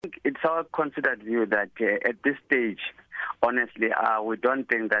It's our considered view that at this stage, honestly, we don't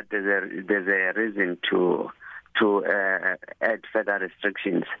think that there's a reason to add further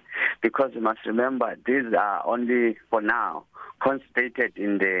restrictions, because you must remember these are only for now concentrated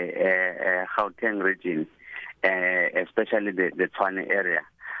in the Gauteng region, especially the Tshwane area.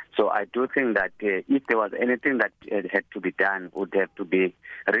 So I do think that if there was anything that had to be done, would have to be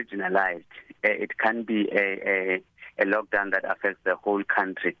regionalized. It can be a lockdown that affects the whole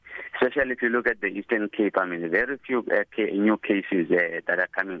country, especially if you look at the Eastern Cape. I mean, very few new cases that are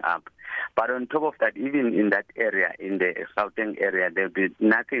coming up. But on top of that, even in that area, in the Gauteng area, there'll be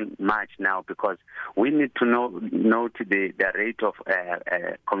nothing much now, because we need to note the rate of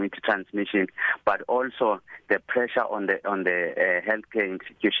community transmission, but also the pressure on the healthcare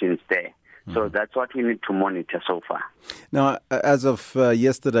institutions there. So that's what we need to monitor so far. Now, as of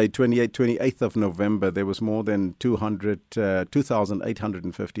yesterday, 28th of November, there was more than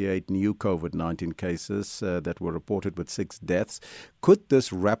 2,858 new COVID-19 cases that were reported, with 6 deaths. Could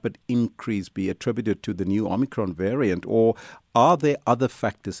this rapid increase be attributed to the new Omicron variant, or are there other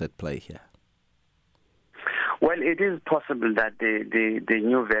factors at play here? Well, it is possible that the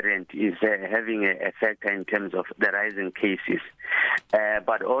new variant is having a factor in terms of the rising cases.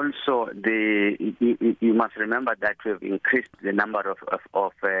 But also, you must remember that we've increased the number of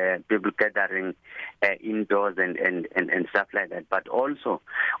people gathering indoors and stuff like that. But also,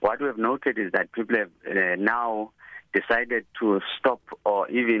 what we've noted is that people have now decided to stop, or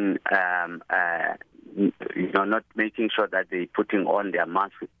even not making sure that they're putting on their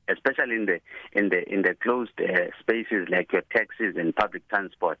masks, especially in the closed spaces like your taxis and public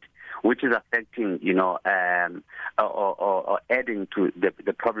transport, which is affecting, or adding to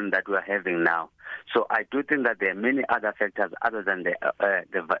the problem that we're having now. So I do think that there are many other factors other than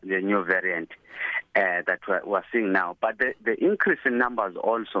the new variant that we're seeing now. But the increase in numbers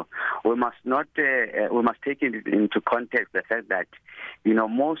also, we must take it into context the fact that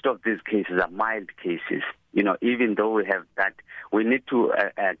most of these cases are mild cases. Even though we have that, we need to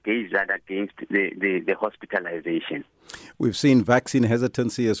gauge that against the hospitalization. We've seen vaccine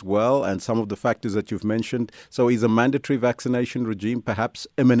hesitancy as well, and some of the factors that you've mentioned. So is a mandatory vaccination regime perhaps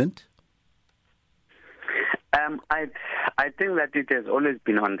imminent? I think that it has always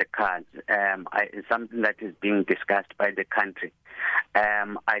been on the cards. It's something that is being discussed by the country.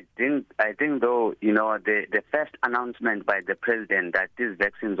 I think though, the first announcement by the president that these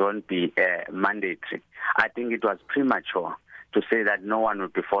vaccines won't be mandatory, I think it was premature to say that no one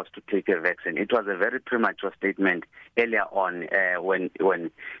would be forced to take a vaccine. It was a very premature statement earlier on when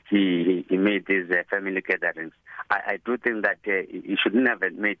he made these family gatherings. I do think that he shouldn't have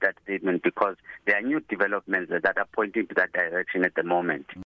made that statement, because there are new developments that are pointing to that direction at the moment.